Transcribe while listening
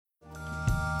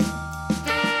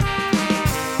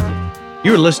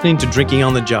You're listening to Drinking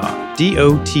on the Job,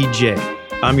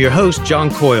 DOTJ. I'm your host, John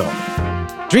Coyle.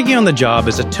 Drinking on the Job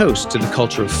is a toast to the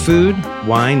culture of food,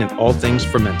 wine, and all things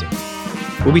fermenting.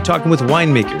 We'll be talking with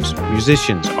winemakers,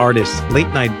 musicians, artists,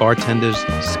 late-night bartenders,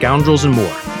 scoundrels, and more.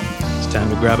 It's time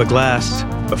to grab a glass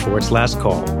before it's last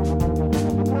call.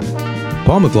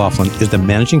 Paul McLaughlin is the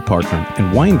managing partner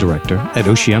and wine director at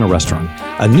Oceana Restaurant,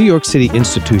 a New York City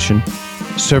institution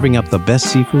serving up the best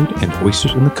seafood and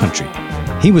oysters in the country.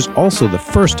 He was also the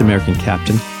first American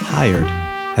captain hired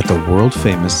at the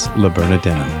world-famous Le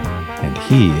Bernardin, and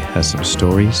he has some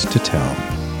stories to tell.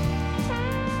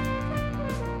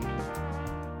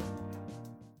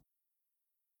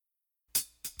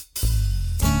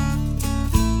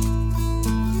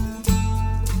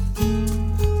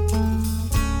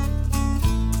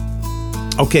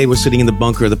 Okay, we're sitting in the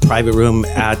bunker, the private room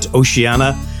at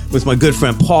Oceana with my good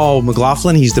friend Paul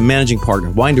McLaughlin. He's the managing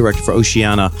partner, wine director for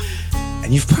Oceana.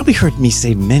 And you've probably heard me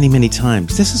say many, many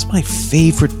times, this is my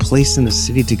favorite place in the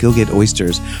city to go get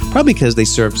oysters. Probably because they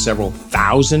serve several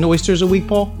thousand oysters a week,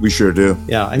 Paul. We sure do.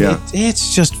 Yeah, I mean,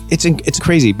 it's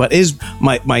crazy, but it is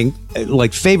my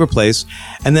like favorite place.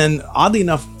 And then, oddly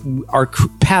enough, our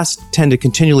paths tend to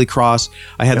continually cross.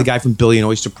 I had the guy from Billion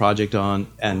Oyster Project on,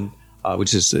 and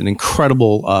which is an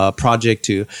incredible project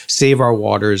to save our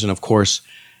waters, and of course,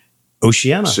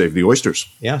 Oceana. Save the oysters.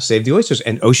 Yeah, save the oysters.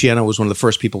 And Oceana was one of the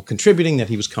first people contributing that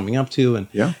he was coming up to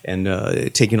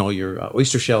and taking all your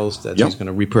oyster shells that he's going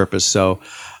to repurpose. So,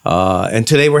 and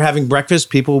today we're having breakfast.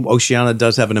 Oceana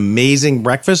does have an amazing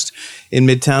breakfast in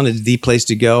Midtown. It's the place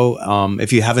to go.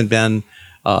 If you haven't been,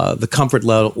 the comfort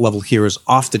level here is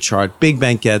off the chart. Big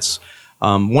banquettes.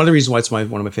 One of the reasons why it's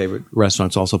one of my favorite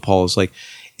restaurants also, Paul, is like,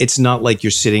 it's not like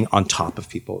you're sitting on top of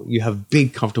people. You have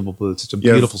big, comfortable booths. It's a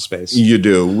beautiful space. You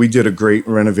do. We did a great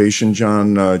renovation,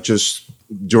 John, just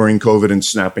during COVID and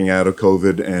snapping out of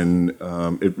COVID, and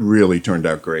it really turned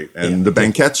out great. And the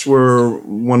banquettes were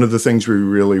one of the things we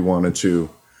really wanted to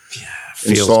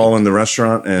install in the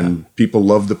restaurant, and people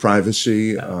love the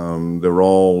privacy. They're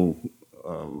all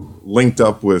linked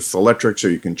up with electric, so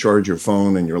you can charge your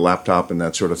phone and your laptop and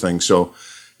that sort of thing. So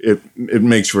it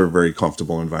makes for a very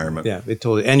comfortable environment. Yeah, it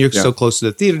totally. And you're so close to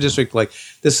the theater district. Like,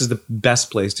 this is the best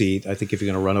place to eat, I think, if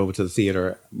you're going to run over to the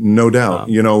theater. No doubt.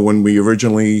 When we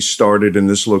originally started in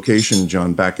this location,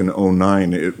 John, back in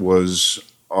 2009, it was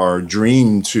our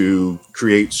dream to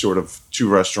create sort of two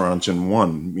restaurants in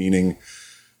one, meaning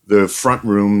the front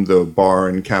room, the bar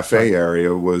and cafe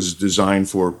area, was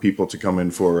designed for people to come in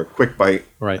for a quick bite,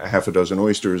 a half a dozen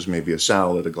oysters, maybe a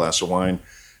salad, a glass of wine,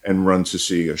 and run to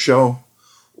see a show.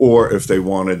 Or if they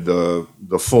wanted the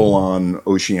full-on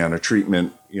Oceana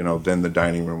treatment, then the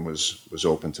dining room was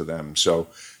open to them. So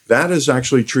that has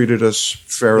actually treated us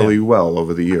fairly well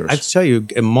over the years. I'd tell you,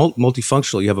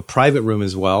 multifunctional. You have a private room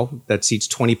as well that seats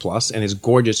 20 plus and is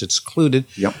gorgeous. It's secluded.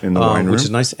 Yep, in the wine room. Which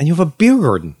is nice. And you have a beer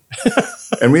garden.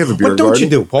 And we have a beer garden. What don't you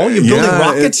do, Paul? You're building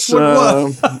rockets?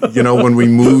 When we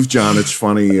moved, John, it's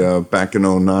funny, back in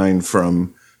 2009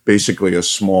 from basically a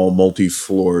small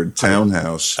multi-floored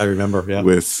townhouse. I remember,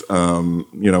 with,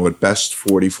 at best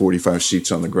 40, 45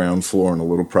 seats on the ground floor and a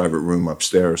little private room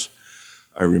upstairs.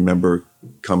 I remember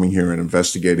coming here and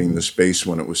investigating the space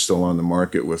when it was still on the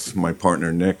market with my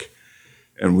partner, Nick.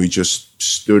 And we just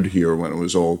stood here when it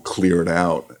was all cleared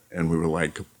out. And we were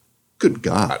like, good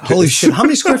God. Holy shit. How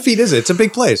many square feet is it? It's a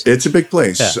big place. It's a big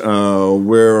place. Yeah.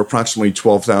 We're approximately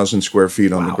 12,000 square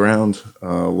feet on the ground.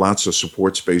 Lots of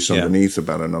support space underneath,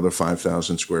 about another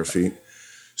 5,000 square feet.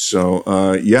 So,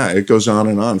 it goes on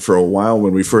and on. For a while,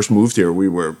 when we first moved here, we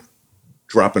were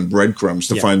dropping breadcrumbs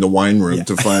to find the wine room,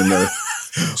 to find the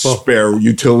spare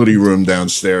utility room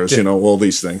downstairs, all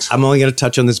these things. I'm only going to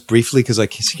touch on this briefly because I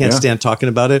can't stand talking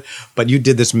about it. But you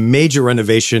did this major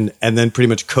renovation, and then pretty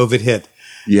much COVID hit.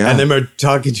 Yeah. And then we're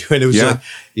talking to you, and it was like,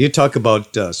 you talk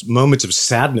about moments of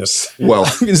sadness. Well,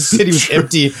 the city was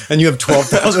empty, and you have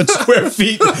 12,000 square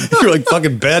feet. You're like,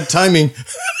 fucking bad timing.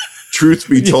 Truth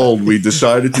be told, we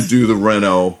decided to do the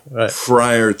reno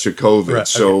prior to COVID.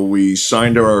 So we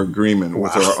signed our agreement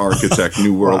with our architect,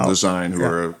 New World Design, who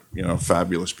are,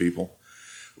 fabulous people.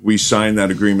 We signed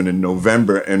that agreement in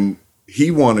November, and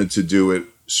he wanted to do it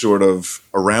sort of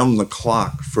around the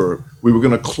clock we were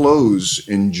going to close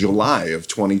in July of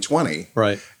 2020.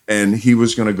 Right. And he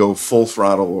was going to go full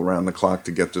throttle around the clock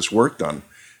to get this work done.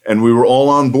 And we were all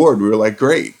on board. We were like,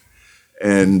 great.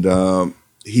 And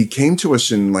he came to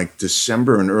us in like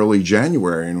December and early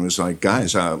January and was like,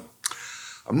 guys, I'm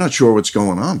not sure what's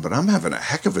going on, but I'm having a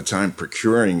heck of a time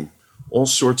procuring all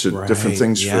sorts of different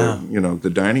things for,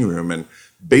 the dining room and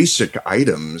basic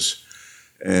items.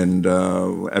 And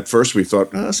at first we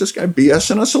thought, is this guy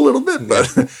BSing us a little bit?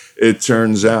 But it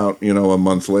turns out, a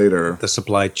month later, the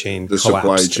supply chain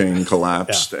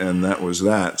collapsed, and that was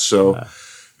that. So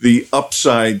the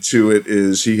upside to it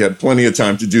is he had plenty of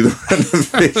time to do the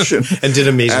renovation and did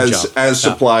an amazing job. As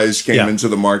supplies came into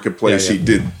the marketplace, he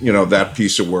did, that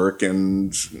piece of work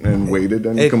and waited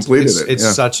and completed it.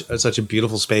 It's such a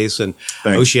beautiful space, and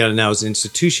Oceana now is an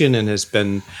institution and has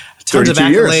been tons of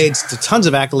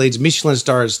accolades, Michelin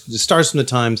stars, the stars from the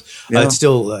Times. It's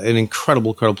still an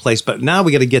incredible place. But now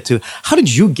we got to get to, how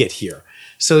did you get here?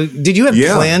 So did you have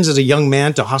plans as a young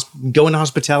man to go into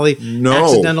hospitality? No.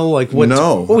 Accidental?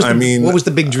 No. What was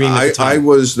the big dream at the time? I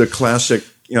was the classic,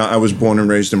 I was born and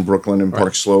raised in Brooklyn in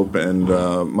Park Slope, and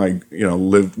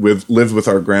lived with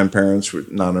our grandparents,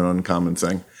 not an uncommon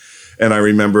thing. And I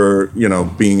remember,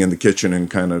 being in the kitchen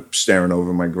and kind of staring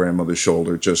over my grandmother's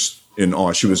shoulder, just in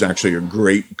awe. She was actually a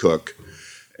great cook.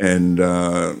 And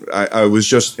I was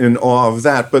just in awe of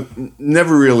that, but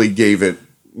never really gave it,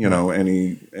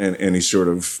 any sort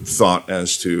of thought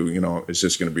as to, is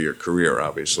this going to be your career,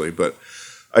 obviously. But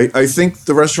I think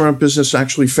the restaurant business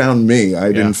actually found me.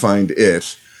 I didn't find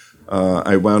it.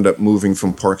 I wound up moving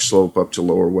from Park Slope up to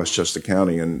Lower Westchester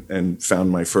County and found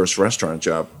my first restaurant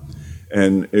job.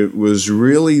 And it was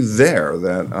really there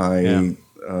that I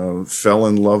fell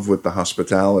in love with the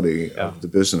hospitality of the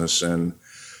business. And,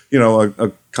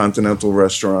 a continental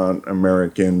restaurant,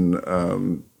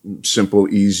 American, simple,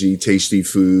 easy, tasty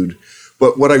food.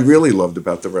 But what I really loved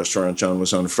about the restaurant, John,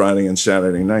 was on Friday and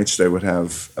Saturday nights, they would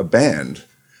have a band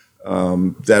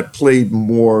that played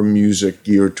more music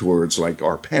geared towards like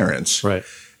our parents. Right.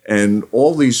 And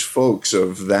all these folks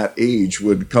of that age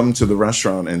would come to the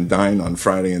restaurant and dine on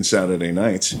Friday and Saturday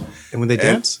nights. And would they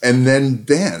dance? And then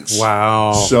dance.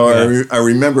 Wow. So I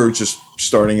remember just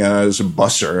starting out as a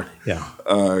busser,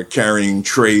 carrying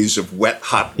trays of wet,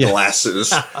 hot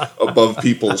glasses above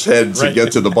people's heads to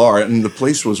get to the bar. And the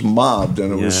place was mobbed,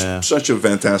 and it was such a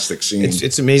fantastic scene.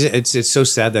 It's amazing. It's so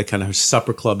sad that kind of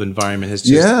supper club environment has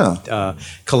just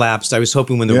collapsed. I was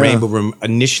hoping when the Rainbow Room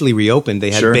initially reopened,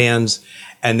 they had bands.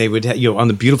 And they would, on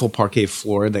the beautiful parquet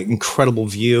floor, the incredible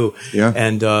view. Yeah.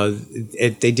 And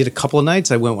they did a couple of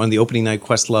nights. I went on the opening night,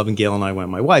 Questlove and Gail and I went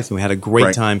with my wife, and we had a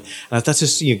great time. And I thought, that's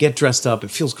just, get dressed up. It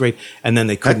feels great. And then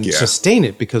they couldn't sustain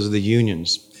it because of the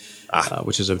unions,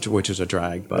 which is a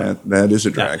drag. But that is a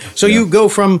drag. So you go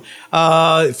from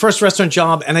first restaurant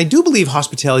job, and I do believe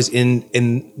hospitality is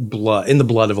in the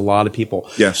blood of a lot of people.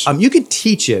 Yes. You could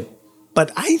teach it. But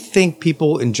I think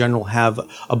people in general have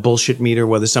a bullshit meter,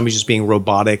 whether somebody's just being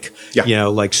robotic,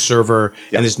 like server,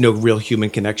 and there's no real human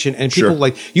connection. And people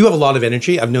you have a lot of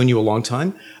energy. I've known you a long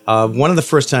time. One of the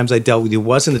first times I dealt with you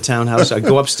was in the townhouse. I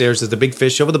go upstairs, there's the big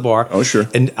fish over the bar. Oh, sure.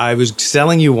 And I was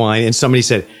selling you wine, and somebody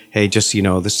said, hey, just,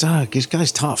 this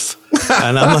guy's tough.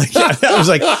 And I'm like, I was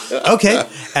like, okay.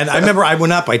 And I remember I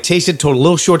went up, I tasted, told a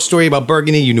little short story about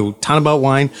Burgundy. You knew a ton about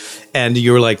wine. And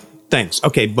you were like, thanks.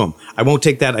 Okay, boom. I won't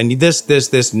take that. I need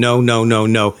this.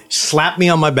 No. Slap me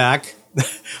on my back.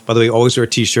 By the way, always wear a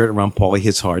t-shirt around Paulie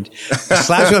hits hard.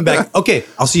 Slaps me on my back. Okay,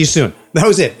 I'll see you soon. That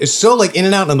was it. It's so in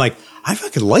and out. And I'm like, I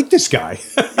fucking like this guy.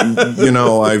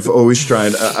 I've always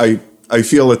tried. I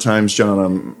feel at times,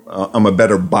 John, I'm a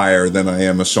better buyer than I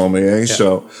am a sommelier. Yeah.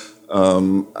 So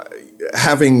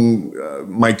having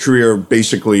my career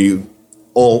basically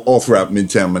all throughout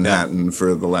Midtown Manhattan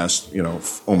for the last,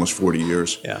 almost 40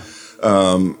 years. Yeah.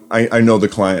 I know the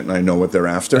client and I know what they're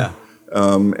after. Yeah.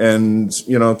 And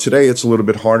today it's a little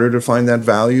bit harder to find that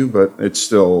value, but it's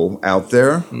still out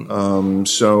there.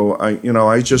 So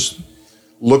I just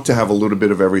look to have a little bit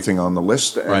of everything on the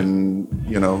list, and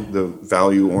the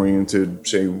value oriented,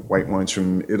 say, white wines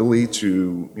from Italy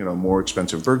to more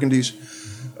expensive Burgundies.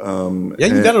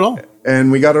 You got it all.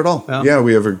 And we got it all. Yeah,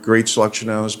 we have a great selection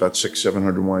now. There's about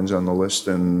 600-700 wines on the list,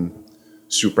 and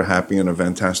super happy, and a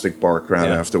fantastic bar crowd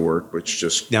after work, which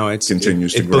just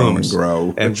continues to grow and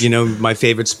grow. And my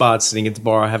favorite spot, sitting at the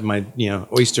bar, I have my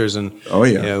oysters and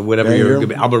whatever your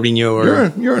Albarino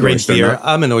or you're an great oyster beer. Nut.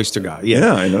 I'm an oyster guy.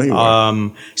 Yeah, I know you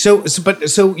are.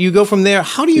 So you go from there.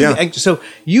 How do you? So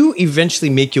you eventually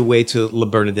make your way to Le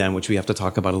Bernardin, which we have to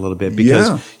talk about a little bit,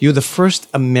 because you're the first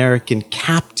American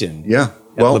captain. Yeah.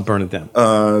 Well, Le Bernardin.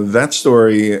 That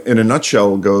story, in a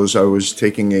nutshell, goes, I was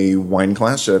taking a wine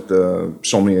class at the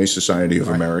Sommelier Society of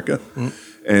America,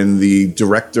 and the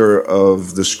director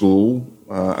of the school,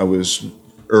 I was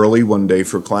early one day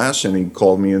for class, and he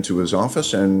called me into his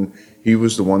office, and he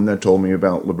was the one that told me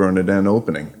about Le Bernardin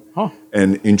opening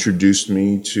and introduced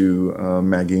me to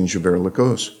Maggie and Gilbert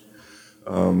Lacoste.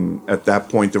 At that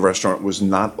point, the restaurant was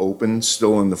not open,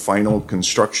 still in the final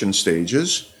construction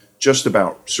stages. just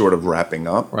about sort of wrapping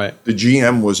up. Right. The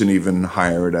GM wasn't even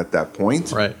hired at that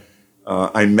point. Right.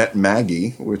 I met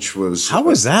Maggie, which was... How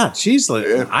was that? She's like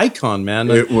an icon, man.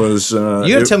 It was... you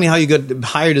got to tell me how you got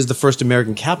hired as the first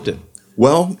American captain.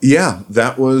 Well, yeah,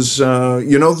 that was... the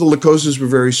Lacozas were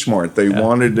very smart. They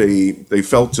they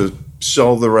felt to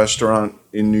sell the restaurant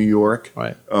in New York,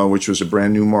 right. Which was a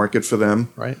brand new market for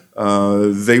them. Right.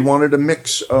 They wanted a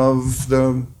mix of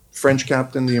the French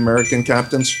captain, the American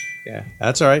captains. Yeah,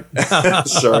 that's all right.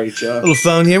 Sorry, John. Little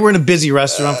phone here. We're in a busy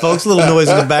restaurant, folks. A little noise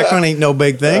in the background ain't no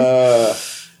big thing.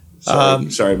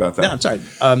 Sorry about that. No, it's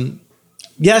all right.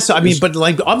 Yeah, so I mean, but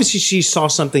like obviously she saw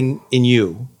something in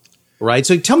you, right?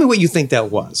 So tell me what you think that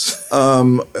was.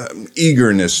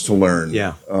 Eagerness to learn.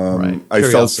 Yeah, right. I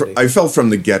felt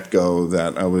from the get-go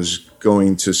that I was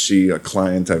going to see a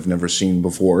client I've never seen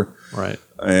before. Right.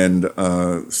 And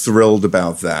thrilled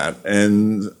about that.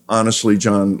 And honestly,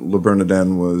 John, Le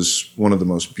Bernardin was one of the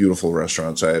most beautiful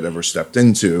restaurants I had ever stepped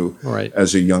into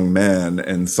as a young man,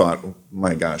 and thought,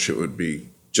 my gosh, it would be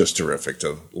just terrific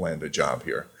to land a job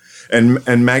here.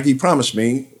 And Maggie promised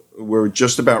me, we're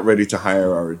just about ready to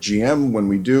hire our GM. When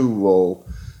we do, we'll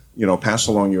pass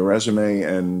along your resume.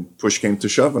 And push came to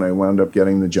shove, and I wound up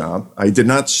getting the job. I did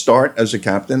not start as a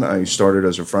captain. I started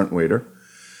as a front waiter.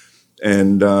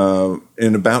 And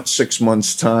in about 6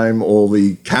 months' time, all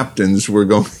the captains were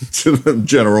going to the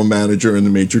general manager and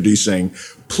the maitre d' saying,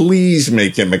 please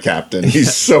make him a captain.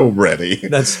 He's so ready.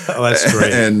 That's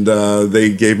great. And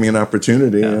they gave me an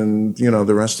opportunity, and,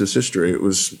 the rest is history. It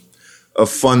was a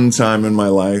fun time in my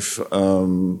life.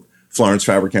 Florence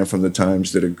Fabricant from the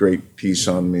Times did a great piece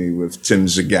on me with Tim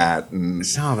Zagat and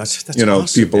that's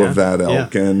awesome, people of that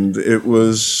ilk, and it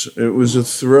was a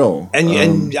thrill.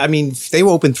 And I mean, they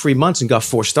were open 3 months and got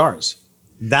 4 stars.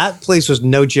 That place was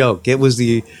no joke. It was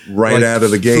the out of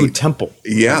the gate food temple.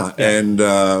 Yeah. And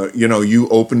you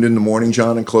opened in the morning,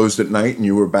 John, and closed at night, and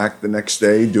you were back the next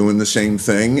day doing the same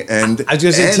thing. And I was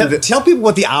going to say, tell people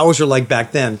what the hours were like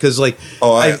back then, because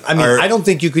I don't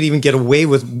think you could even get away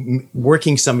with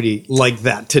working somebody like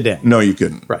that today. No, you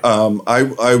couldn't. Right. I'm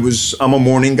a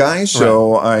morning guy,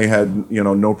 so I had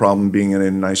no problem being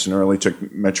in nice and early.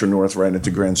 Took Metro North right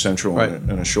into Grand Central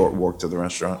and a short walk to the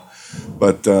restaurant,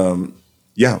 but.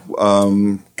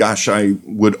 I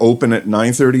would open at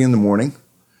 9:30 in the morning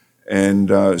and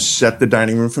set the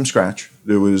dining room from scratch.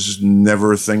 There was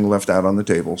never a thing left out on the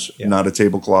tables, not a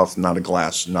tablecloth, not a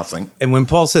glass, nothing. And when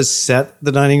Paul says set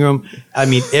the dining room, I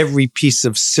mean every piece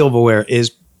of silverware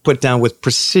is put down with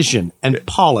precision and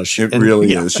polish. It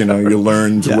really is. You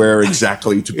learn to where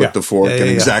exactly to put the fork and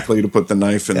exactly to put the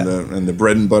knife and the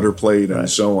bread and butter plate and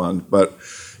so on. But,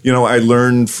 I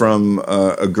learned from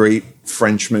a great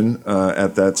Frenchman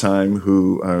at that time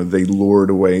who they lured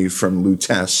away from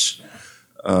Lutèce.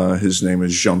 His name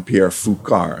is Jean-Pierre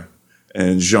Foucard.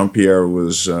 And Jean-Pierre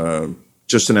was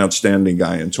just an outstanding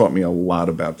guy and taught me a lot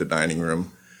about the dining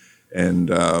room,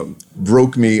 and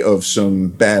broke me of some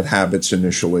bad habits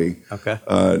initially. Okay.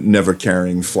 Never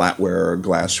carrying flatware or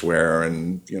glassware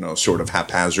and, sort of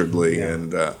haphazardly. Yeah.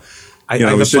 And,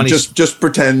 he said, just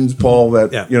pretend, Paul,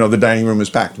 that, the dining room is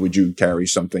packed. Would you carry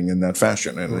something in that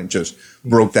fashion? And it just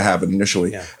broke the habit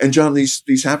initially. Yeah. And John,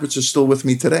 these habits are still with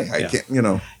me today. I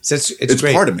can't, it's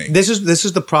great. Part of me. This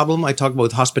is the problem I talk about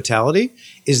with hospitality,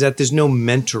 is that there's no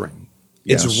mentoring.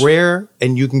 It's rare,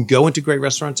 and you can go into great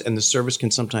restaurants and the service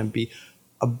can sometimes be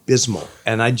abysmal.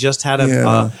 And I just had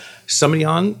somebody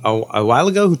on a while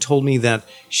ago who told me that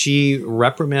she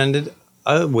reprimanded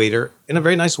a waiter in a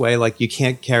very nice way, like, you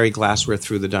can't carry glassware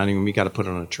through the dining room, you got to put it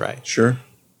on a tray. Sure.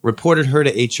 Reported her to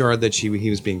HR that he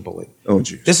was being bullied. Oh,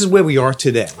 geez. This is where we are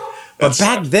today. But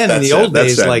back then, in the old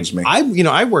days,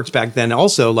 I worked back then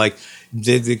also, like,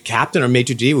 the captain or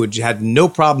maitre d' had no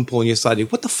problem pulling you aside.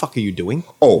 What the fuck are you doing?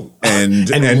 Oh, and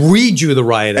read you the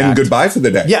riot act. And goodbye for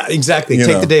the day. Yeah, exactly.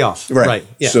 Take the day off. Right.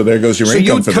 Yeah. So there goes your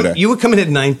income for the day. You would come in at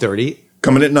 9:30.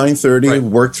 Come in at 9:30,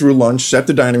 work through lunch, set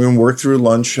the dining room, work through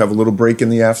lunch, have a little break in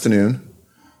the afternoon,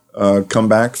 come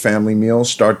back, family meal,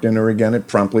 start dinner again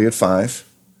promptly at 5.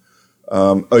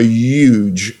 A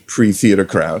huge pre-theater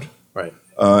crowd. Right.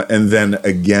 And then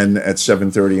again at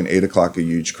 7:30 and 8 o'clock, a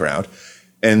huge crowd.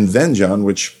 And then, John,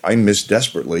 which I miss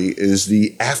desperately, is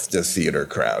the after-theater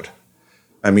crowd.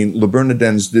 I mean, Le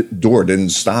Bernardin's door didn't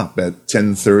stop at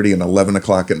 10:30 and 11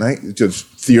 o'clock at night. Just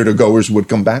theater goers would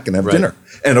come back and have dinner,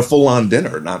 and a full-on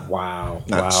dinner, not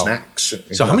snacks.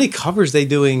 So how many covers they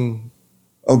doing?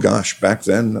 Oh gosh, back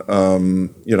then,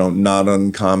 not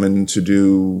uncommon to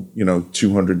do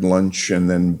 200 lunch and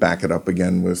then back it up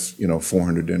again with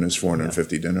 400 dinners,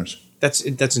 450 dinners. That's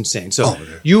insane. So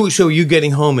you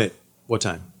getting home at what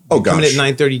time? Oh gosh, coming at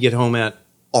 9:30, get home at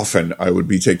often I would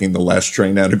be taking the last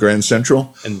train out of Grand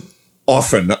Central. And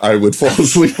often I would fall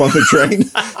asleep on the train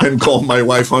and call my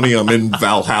wife, honey, I'm in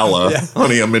Valhalla. Yeah.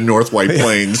 Honey, I'm in North White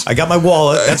Plains. I got my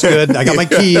wallet. That's good. I got my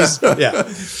keys. Yeah.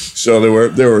 So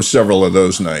there were several of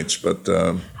those nights, but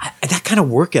that kind of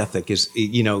work ethic is,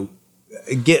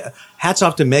 hats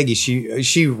off to Maggie.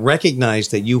 She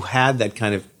recognized that you had that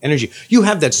kind of energy. You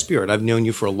have that spirit. I've known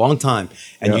you for a long time,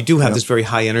 and you do have this very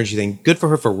high energy thing. Good for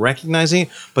her for recognizing it.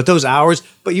 But those hours,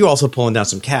 but you're also pulling down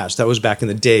some cash. That was back in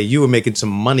the day. You were making some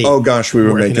money. Oh gosh, we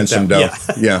were making some dough.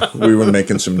 Yeah, we were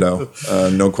making some dough.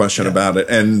 No question about it.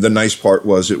 And the nice part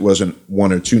was it wasn't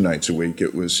 1 or 2 nights a week.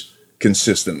 It was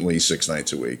consistently 6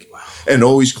 nights a week, and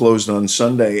always closed on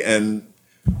Sunday. And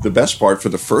the best part for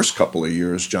the first couple of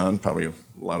years, John, probably a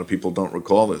lot of people don't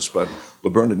recall this, but Le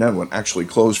Bernardin would actually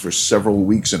close for several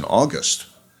weeks in August.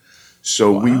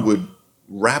 So we would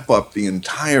wrap up the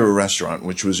entire restaurant,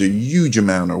 which was a huge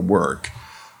amount of work.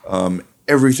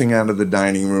 Everything out of the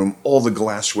dining room, all the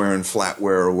glassware and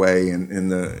flatware away in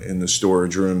the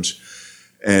storage rooms,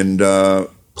 and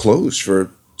close for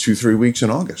 2-3 weeks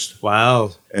in August.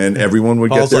 Wow! And everyone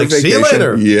would get their vacation. See you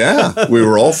later. Yeah, we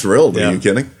were all thrilled. Are you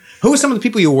kidding? Who are some of the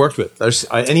people you worked with?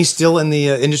 Any still in the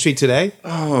industry today?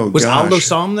 Oh, was gosh. Aldo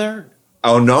Som there?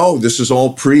 Oh, no. This is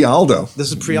all pre-Aldo.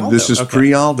 This is pre-Aldo? This is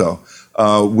pre-Aldo.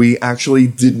 We actually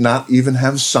did not even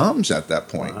have Soms at that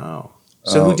point. Wow.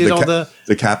 So who did all the...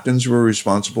 The captains were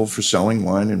responsible for selling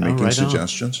wine and making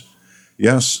suggestions.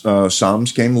 Yes,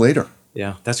 Soms came later.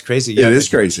 Yeah, that's crazy. Yeah, it is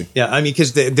crazy. Yeah, I mean,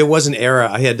 because there was an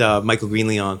era. I had Michael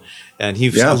Greenlee on, and he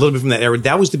was a little bit from that era.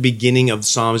 That was the beginning of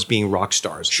Soms being rock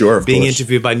stars. Sure, of being course.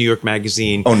 Interviewed by New York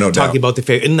Magazine. Oh, no doubt. Talking about the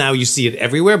favorite. And now you see it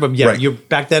everywhere. But you're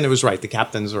back then it was right. The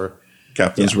captains were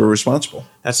responsible.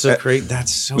 That's so great.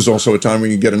 That's so. It was also a time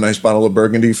when you get a nice bottle of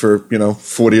Burgundy for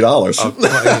 $40.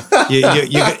 You're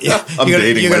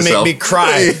gonna make me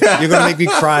cry. You're gonna make me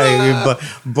cry.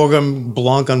 Bourgogne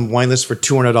Blanc on wine list for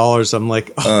 $200. I'm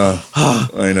like,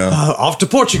 I know. Off to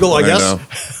Portugal, I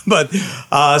guess. But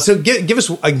so give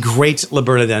us a great Le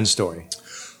Bernardin story.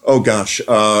 Oh gosh.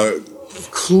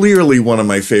 Clearly one of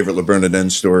my favorite Le Bernardin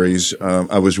stories.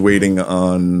 I was waiting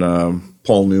on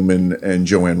Paul Newman and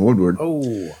Joanne Woodward.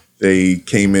 Oh. They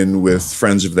came in with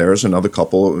friends of theirs, another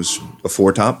couple. It was a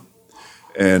 4-top,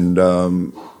 and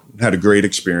had a great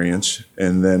experience.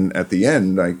 And then at the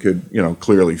end, I could,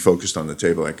 clearly focused on the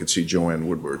table, I could see Joanne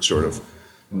Woodward sort of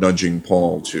nudging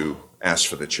Paul to ask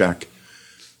for the check.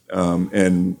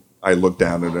 And I looked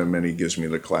down at him, and he gives me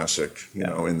the classic,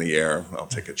 in the air, I'll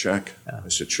take a check. Yeah. I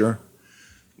said, sure.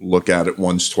 Look at it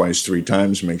once, twice, 3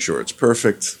 times, make sure it's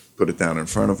perfect, put it down in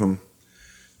front of him.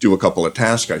 Do a couple of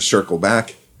tasks. I circle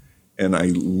back, and I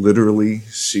literally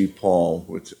see Paul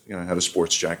with, had a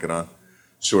sports jacket on,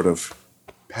 sort of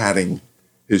patting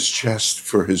his chest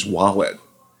for his wallet.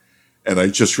 And I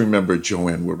just remember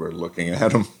Joanne Woodward looking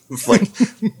at him with like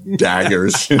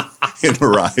daggers in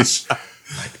her eyes.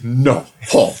 Like, no,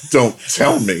 Paul, don't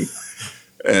tell me.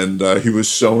 And he was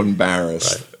so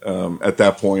embarrassed. Right. At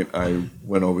that point, I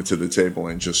went over to the table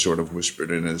and just sort of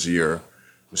whispered in his ear,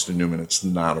 Mr. Newman, it's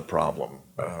not a problem.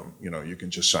 You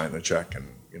can just sign the check, and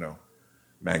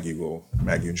Maggie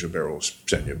and Gilbert will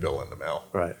send you a bill in the mail.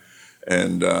 Right.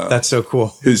 And that's so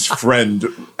cool. His friend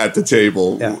at the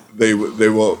table, they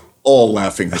were all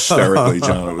laughing hysterically,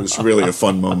 John. It was really a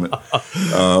fun moment.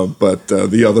 But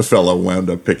the other fellow wound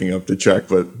up picking up the check.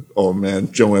 But oh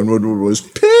man, Joanne Woodward was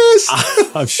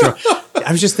pissed. I'm sure.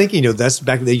 I was just thinking, that's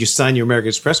back then. You sign your American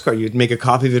Express card, you'd make a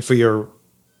copy of it for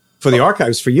the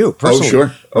archives for you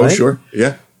personally. Oh sure.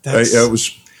 Yeah.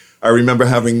 I remember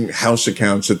having house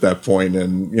accounts at that point,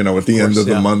 and at the end of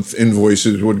the month,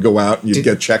 invoices would go out, and you'd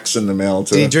get checks in the mail.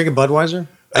 Did he drink a Budweiser?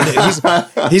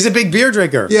 He's a big beer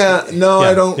drinker. Yeah, no,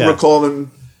 I don't recall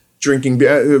him drinking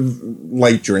beer.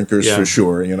 Light drinkers for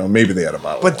sure. Maybe they had a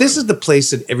bottle. But this is the place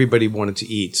that everybody wanted to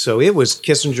eat. So it was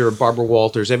Kissinger, Barbara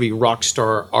Walters, every rock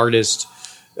star artist.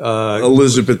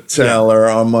 Elizabeth Taylor,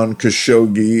 Armand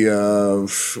Khashoggi.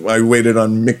 I waited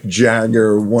on Mick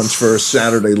Jagger once for a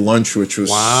Saturday lunch, which was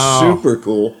super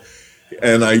cool.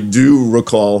 And I do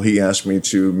recall he asked me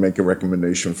to make a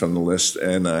recommendation from the list,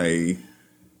 and I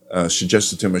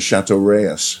suggested to him a Chateau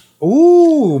Reyes.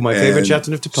 Ooh, my favorite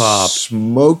Chateauneuf du Pape.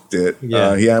 Smoked it.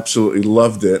 Yeah. He absolutely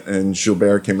loved it. And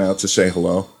Gilbert came out to say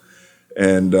hello.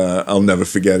 And I'll never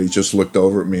forget, he just looked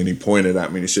over at me and he pointed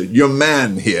at me and he said, your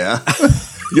man here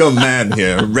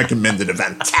recommended a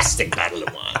fantastic bottle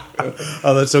of wine.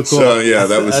 Oh, that's so cool. So, yeah,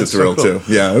 that was a thrill, so cool.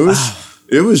 Too. Yeah,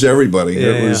 it was everybody.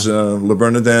 It was Le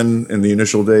Bernardin in the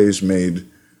initial days made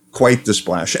quite the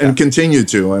splash and continued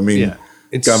to. I mean,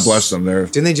 God bless them.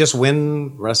 Didn't they just win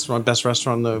best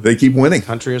restaurant in the They keep winning.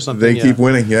 country or something? They keep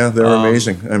winning. Yeah, they're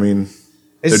amazing. I mean,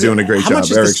 they're doing a great job. How much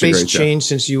has Eric's the space changed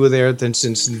since you were there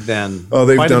since then? Oh,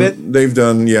 Quite a bit? they've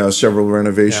done several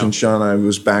renovations. Sean, I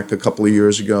was back a couple of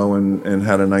years ago and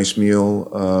had a nice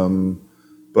meal.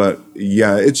 But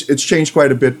yeah, it's changed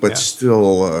quite a bit, but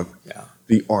still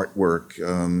the artwork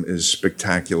is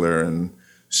spectacular, and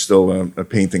still a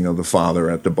painting of the father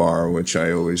at the bar, which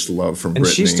I always love from Brittany.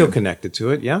 And she's still connected to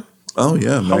it, yeah? Oh,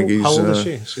 yeah. Maggie's, how old is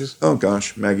she? Oh,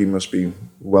 gosh. Maggie must be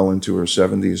well into her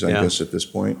 70s, I guess, at this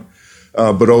point.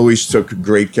 But always took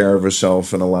great care of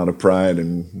herself and a lot of pride,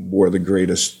 and wore the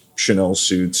greatest Chanel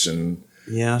suits. And,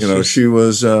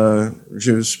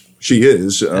 she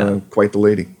is quite the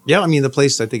lady. Yeah, I mean, the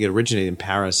place, I think it originated in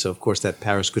Paris. So, of course, that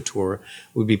Paris couture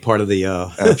would be part of the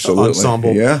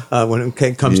ensemble when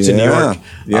it comes to New York,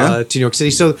 to New York City.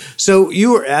 So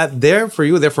you were there for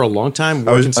a long time.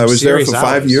 I was there for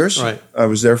 5 years. Right. I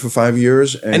was there for 5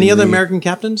 years. And any other American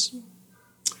captains?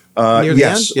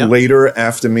 Yes. Later,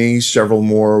 after me, several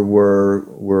more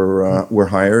were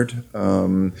hired.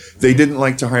 They didn't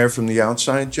like to hire from the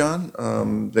outside,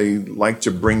 John. They like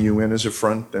to bring you in as a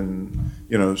front and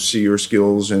see your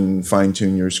skills and fine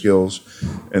tune your skills,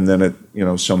 and then at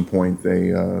some point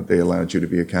they allowed you to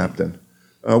be a captain,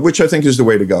 which I think is the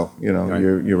way to go.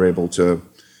 You're able to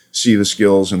see the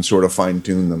skills and sort of fine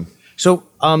tune them.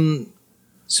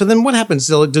 So then what happens?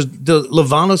 Does the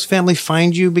Lavanos family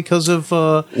find you because of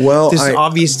this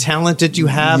obvious talent that you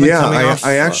have? Yeah,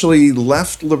 I actually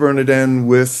left Le Bernardin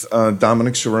with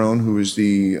Dominic Cerrone, who was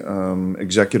the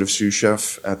executive sous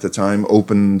chef at the time,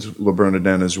 opened Le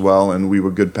Bernardin as well, and we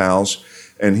were good pals.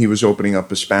 And he was opening up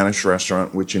a Spanish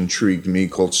restaurant, which intrigued me,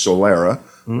 called Solera,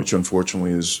 which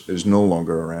unfortunately is no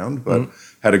longer around, but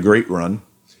had a great run.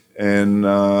 And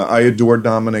I adored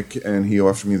Dominic, and he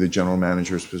offered me the general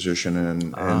manager's position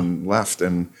and left.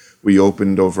 And we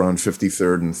opened over on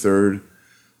 53rd and 3rd.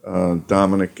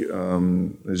 Dominic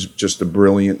is just a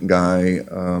brilliant guy,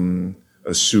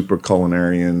 a super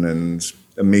culinarian and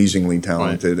amazingly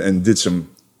talented, and did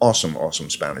some awesome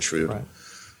Spanish food. Right.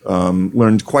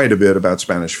 Learned quite a bit about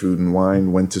Spanish food and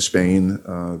wine, went to Spain.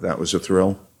 That was a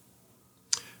thrill.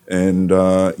 And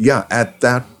at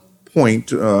that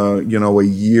point, a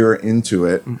year into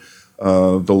it,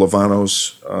 the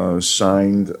Lavanos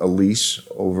signed a lease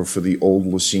over for the old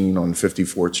Lucine on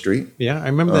 54th Street. Yeah, I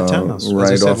remember that townhouse.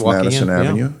 Right off Madison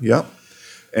Avenue. Yeah.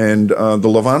 And the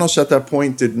Lavanos at that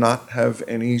point did not have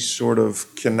any sort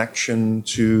of connection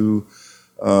to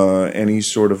any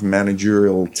sort of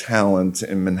managerial talent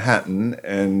in Manhattan.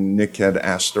 And Nick had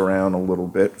asked around a little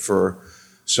bit for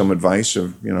some advice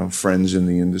of, friends in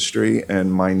the industry,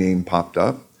 and my name popped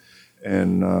up.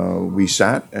 And we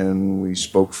sat and we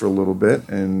spoke for a little bit,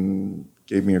 and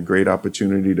gave me a great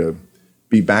opportunity to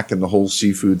be back in the whole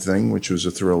seafood thing, which was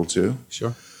a thrill too.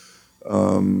 Sure.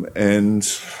 And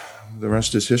the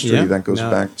rest is history. Yeah, that goes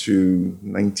back to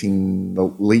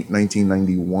late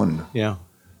 1991. Yeah.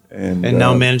 And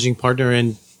now managing partner,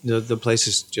 and the place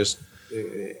is just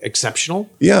exceptional.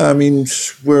 Yeah, I mean,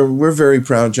 we're very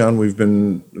proud, John.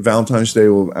 Valentine's Day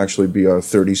will actually be our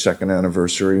 32nd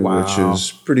anniversary, which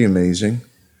is pretty amazing.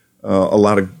 A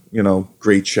lot of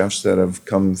great chefs that have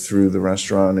come through the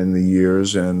restaurant in the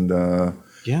years, and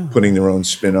putting their own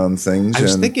spin on things. I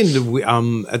was thinking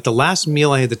at the last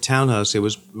meal I had at the Townhouse, it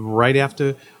was right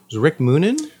after. Was Rick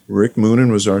Moonen? Rick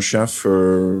Moonen was our chef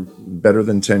for better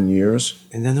than 10 years.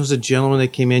 And then there was a gentleman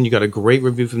that came in. You got a great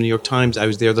review from the New York Times. I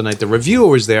was there the night the reviewer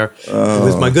was there. It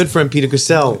was my good friend Peter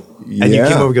Cassell. And you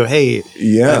came over and go, hey,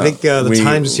 I think the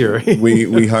Times is here.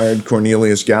 we hired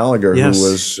Cornelius Gallagher, who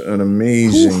was an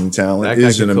amazing talent,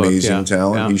 is an amazing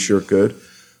talent. Yeah. He sure could,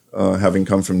 having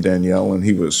come from Danielle. And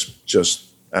he was just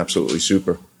absolutely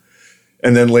super.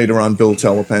 And then later on, Bill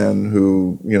Telepan,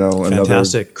 who,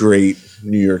 another great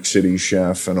New York City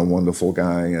chef and a wonderful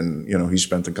guy. And, he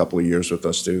spent a couple of years with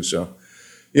us too. So,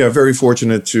 very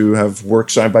fortunate to have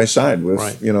worked side by side with,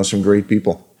 some great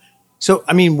people. So,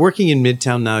 I mean, working in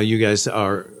Midtown now, you guys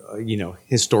are,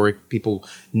 historic. People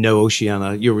know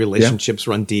Oceana. Your relationships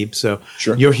run deep. So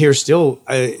you're here still.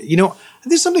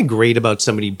 There's something great about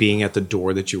somebody being at the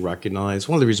door that you recognize.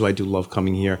 One of the reasons why I do love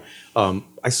coming here.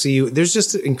 I see you. There's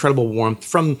just incredible warmth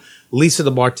from Lisa,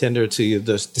 the bartender, to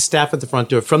the staff at the front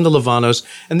door, from the Lavanos,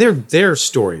 and their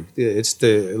story. It's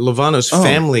the Lavanos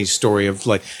family story of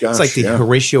it's like the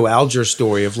Horatio Alger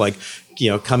story of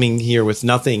coming here with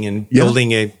nothing and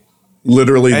building a.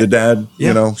 Literally, the dad,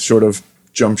 sort of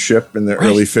jumped ship in the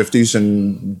early 50s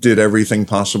and did everything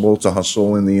possible to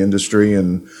hustle in the industry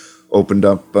and opened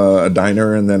up a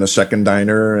diner and then a second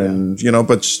diner, and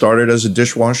but started as a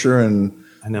dishwasher and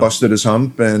I know. busted his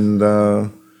hump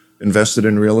and invested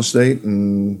in real estate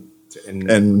and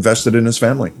invested in his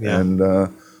family. Yeah. And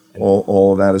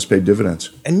all of that has paid dividends.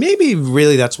 And maybe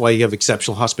really that's why you have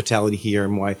exceptional hospitality here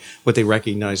and what they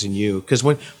recognize in you. Because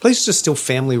when places are still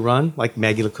family run, like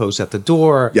Maggie LaCo's at the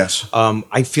door. Yes.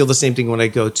 I feel the same thing when I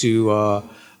go to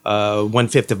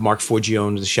 1/5 of Mark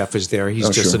Forgione, the chef is there. He's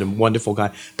just a wonderful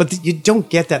guy. But you don't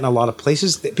get that in a lot of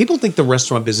places. People think the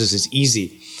restaurant business is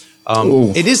easy.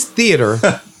 It is theater,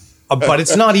 but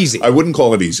it's not easy. I wouldn't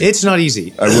call it easy. It's not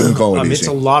easy. I wouldn't call it easy. It's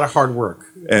a lot of hard work.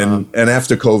 And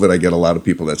after COVID, I get a lot of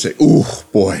people that say, "Ooh,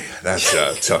 boy, that's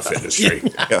a tough industry."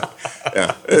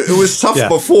 Yeah. It was tough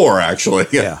before, actually.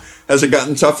 Yeah. Has it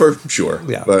gotten tougher? Sure.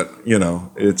 Yeah. But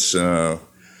it's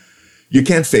you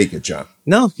can't fake it, John.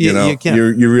 No, you can't.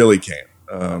 You really can't.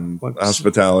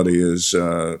 Hospitality is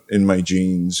in my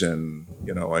genes, and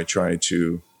I try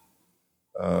to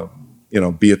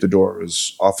be at the door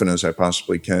as often as I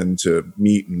possibly can to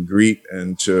meet and greet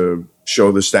and to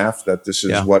show the staff that this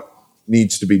is what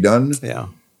needs to be done. Yeah.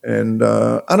 And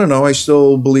I don't know. I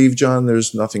still believe, John,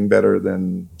 there's nothing better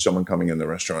than someone coming in the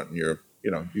restaurant and you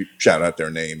shout out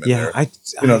their name and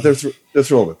they're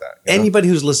thrilled with that. Anybody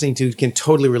who's listening to can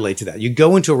totally relate to that. You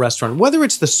go into a restaurant, whether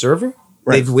it's the server,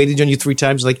 they've waited on you 3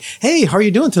 times, like, "Hey, how are you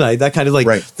doing tonight?" That kind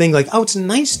of thing. Like, oh, it's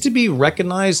nice to be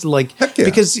recognized,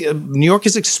 because New York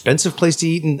is an expensive place to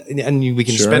eat, and we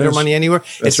can spend our money anywhere.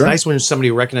 It's nice when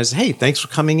somebody recognizes, "Hey, thanks for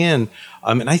coming in."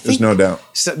 And I think there's no doubt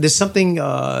there's something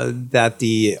that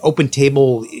the open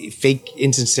table fake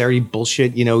insincerity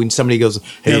bullshit. When somebody goes,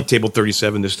 "Hey, table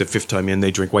 37, this is the 5th time in, they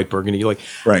drink white burgundy." You're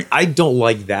like, I don't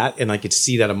like that, and I could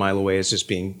see that a mile away as just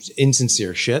being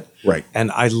insincere shit. Right. And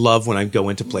I love when I go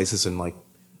into places and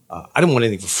I don't want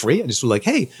anything for free. I just like,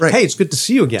 hey, it's good to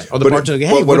see you again. Or the bartender,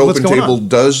 hey, what what's open going table on?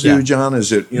 does do, John,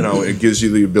 is it it gives you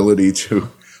the ability to.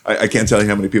 I can't tell you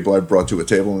how many people I've brought to a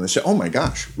table and they say, "Oh my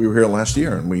gosh, we were here last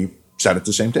year and we sat at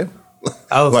the same table."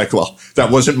 Well, that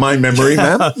wasn't my memory,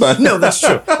 ma'am. But no, that's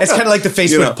true. It's kind of like the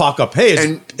Facebook pop-up.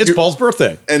 Hey, it's Paul's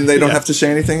birthday. And they don't have to say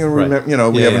anything. And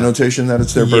we have a notation that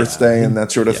it's their birthday and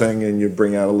that sort of thing. And you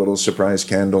bring out a little surprise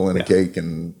candle and a cake.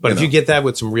 But if you get that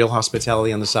with some real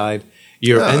hospitality on the side,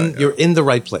 you're in the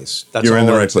right place. You're in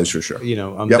the right place for sure.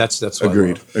 That's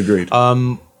what agreed.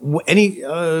 Any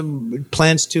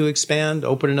plans to expand,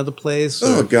 open another place?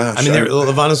 Oh gosh! I mean,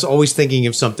 Levana's always thinking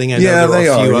of something. I know there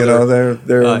there are a few other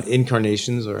they're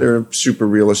incarnations. They're super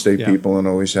real estate people and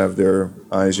always have their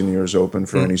eyes and ears open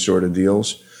for any sort of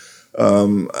deals.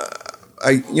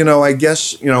 I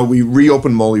guess we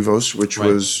reopened Molivos, which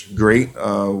was great.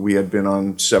 We had been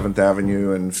on 7th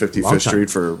Avenue and 55th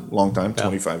Street for a long time,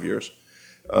 25 years.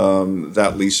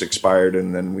 That lease expired,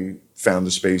 and then we found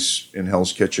the space in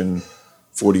Hell's Kitchen,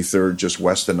 43rd, just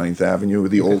west of 9th Avenue,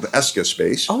 the old Esca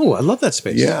space. Oh, I love that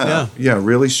space. Yeah,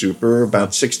 really super.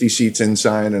 About 60 seats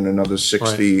inside and another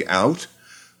 60 out.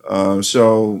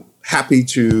 So happy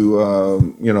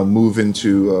to move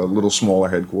into a little smaller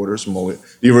headquarters.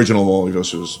 The original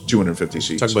Molivos was 250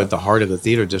 seats. Talk about the heart of the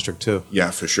theater district too.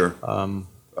 Yeah, for sure.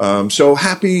 So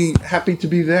happy to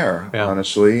be there,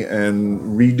 honestly,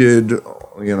 and redid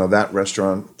that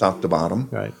restaurant top to bottom.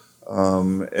 Right.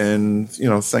 And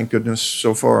thank goodness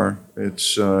so far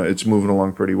it's moving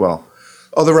along pretty well.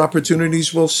 Other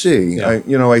opportunities we'll see.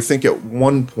 Yeah. I think at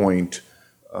one point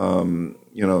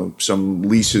some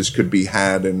leases could be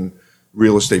had and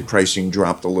real estate pricing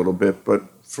dropped a little bit, but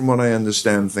from what I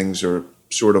understand, things are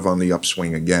sort of on the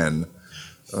upswing again.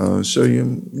 So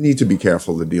you need to be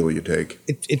careful the deal you take.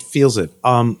 It feels it.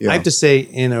 I have to say,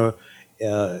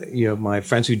 my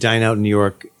friends who dine out in New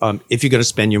York, if you're going to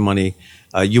spend your money,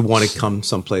 you want to come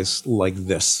someplace like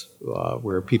this,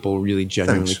 where people really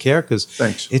genuinely care, because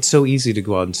it's so easy to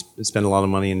go out and spend a lot of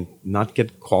money and not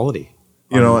get quality.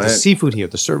 The seafood here,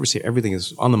 the service here, everything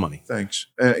is on the money. Thanks.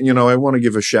 I want to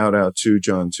give a shout out too,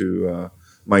 John, to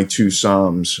my 2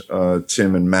 Psalms,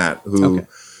 Tim and Matt, who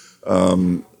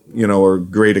are a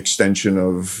great extension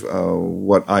of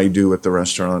what I do at the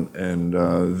restaurant, and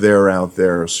they're out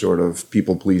there sort of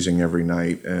people pleasing every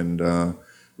night and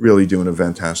really doing a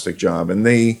fantastic job. And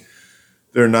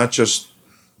they're not just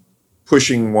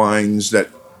pushing wines that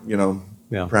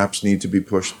perhaps need to be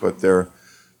pushed, but they're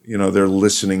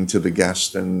listening to the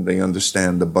guest and they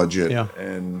understand the budget.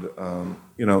 And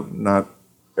not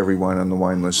every wine on the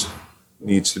wine list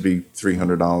needs to be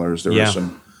 $300. There are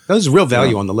some. There's real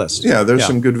value on the list. Yeah, there's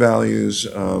some good values.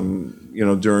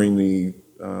 During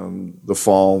the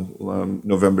fall,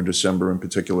 November, December in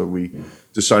particular, we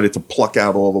decided to pluck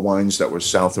out all the wines that were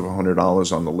south of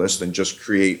 $100 on the list and just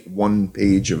create one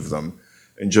page of them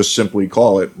and just simply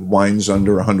call it wines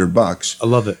under $100. I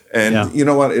love it. And you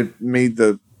know what? It made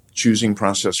the choosing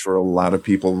process for a lot of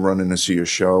people running to see a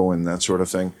show and that sort of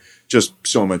thing. Just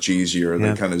so much easier.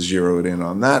 They kind of zeroed in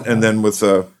on that. And then with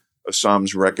a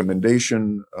Sam's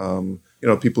recommendation,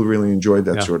 people really enjoyed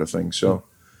that sort of thing. So,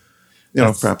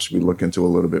 perhaps we look into a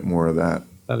little bit more of that.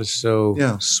 That is so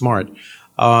smart.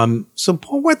 So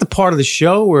Paul, we're at the part of the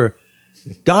show where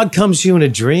God comes to you in a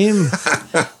dream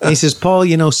and he says, Paul,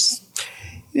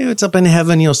 it's up in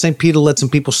heaven. St. Peter let some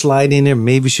people slide in there.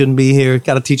 Maybe shouldn't be here.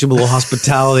 Got to teach them a little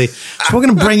hospitality. So we're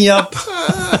going to bring you up,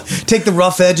 take the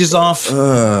rough edges off.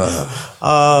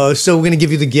 So we're going to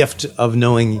give you the gift of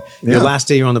knowing your last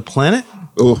day you're on the planet.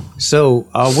 Ooh. So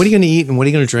what are you going to eat and what are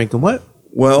you going to drink and what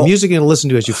music are you going to listen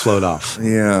to as you float off?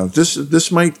 Yeah,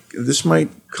 this might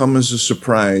come as a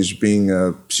surprise, being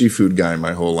a seafood guy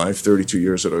my whole life, 32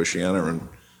 years at Oceana and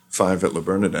 5 at La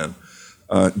Bernardin.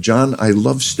 John, I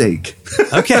love steak.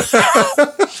 Okay.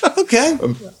 Okay.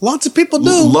 Lots of people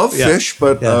do. Love fish,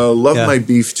 but love my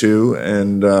beef too.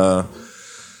 And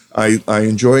I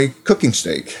enjoy cooking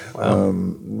steak. Wow.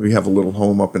 We have a little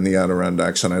home up in the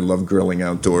Adirondacks, and I love grilling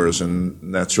outdoors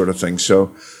and that sort of thing.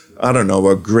 So, I don't know,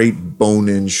 a great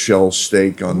bone-in shell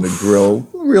steak on the grill.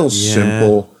 Real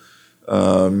simple.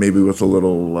 Maybe with a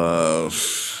little, a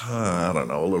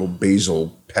little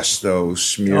basil pesto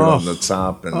smeared on the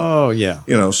top. And,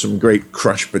 some great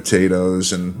crushed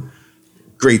potatoes and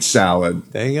great salad.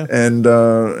 There you go.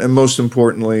 And most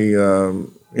importantly,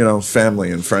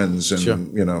 family and friends.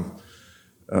 And,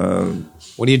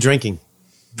 what are you drinking?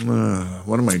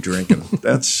 What am I drinking?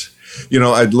 That's,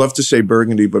 I'd love to say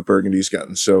Burgundy, but Burgundy's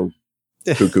gotten so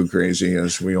cuckoo crazy,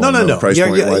 as we all know. No. Price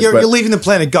you're leaving the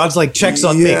planet. God's like, checks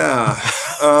on me. Yeah.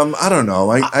 I don't know.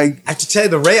 I have to tell you,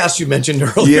 the Reyes you mentioned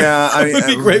earlier. Yeah. It would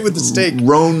be great with the steak.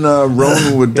 Rhone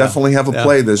would definitely have a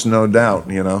play. There's no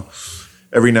doubt,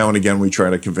 Every now and again, we try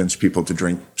to convince people to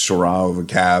drink Syrah of a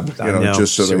cab,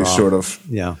 just so they sort of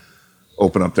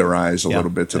open up their eyes a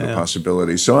little bit to the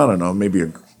possibility. So I don't know, maybe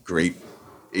a great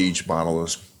aged bottle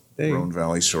of Rhone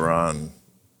Valley Syrah and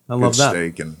I love that.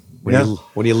 Steak and what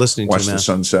are you listening to, watch man? the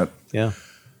sunset. Yeah.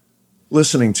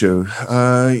 Listening to,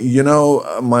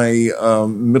 my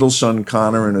middle son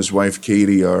Connor and his wife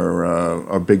Katie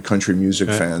are big country music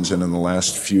fans, and in the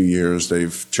last few years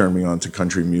they've turned me on to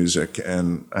country music,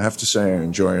 and I have to say I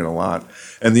enjoy it a lot.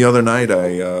 And the other night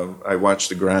I watched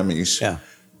the Grammys,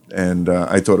 and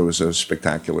I thought it was a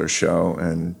spectacular show,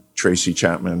 and Tracy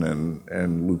Chapman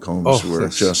and Luke Combs were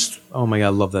just oh my God, I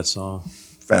love that song.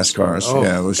 Fast Cars.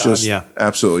 It was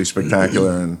absolutely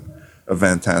spectacular, and a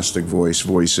fantastic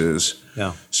voices.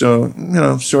 Yeah. So,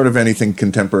 sort of anything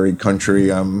contemporary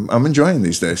country I'm enjoying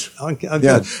these days.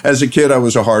 Good. As a kid, I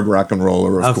was a hard rock and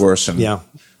roller, of course. And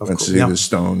went to see the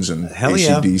Stones and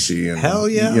AC/DC and,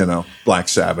 Black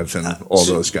Sabbath and all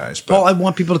those guys. But, Paul, I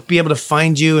want people to be able to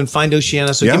find you and find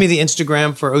Oceana. So give me the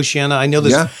Instagram for Oceana. I know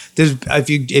there's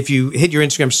if you hit your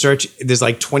Instagram search, there's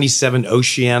like 27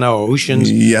 Oceana or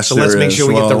Oceans. Yes, so let's make sure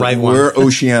we get the right one. We're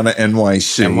Oceana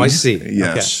NYC. NYC.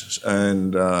 Yes. Okay.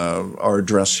 And our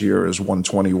address here is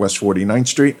 120 West 49th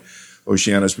Street.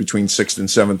 Oceana is between 6th and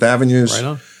 7th Avenues. Right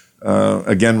on.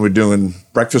 Again, we're doing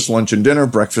breakfast, lunch, and dinner.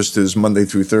 Breakfast is Monday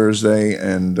through Thursday,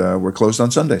 and we're closed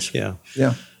on Sundays. Yeah.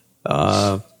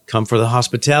 Come for the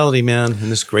hospitality, man,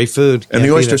 and this great food. And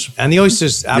the oysters. And the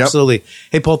oysters, absolutely. Yep.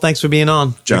 Hey, Paul, thanks for being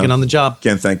on. John, Drinking on the job.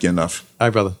 Can't thank you enough. All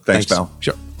right, brother. Thanks, pal.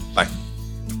 Sure. Bye.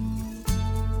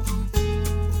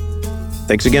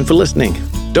 Thanks again for listening.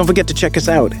 Don't forget to check us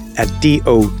out at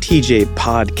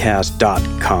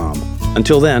dotjpodcast.com.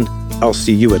 Until then, I'll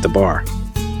see you at the bar.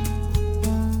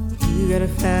 You got a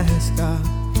fast car.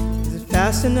 Is it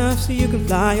fast enough so you can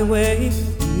fly away?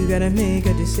 You gotta make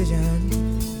a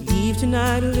decision. Leave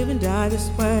tonight or live and die this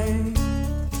way.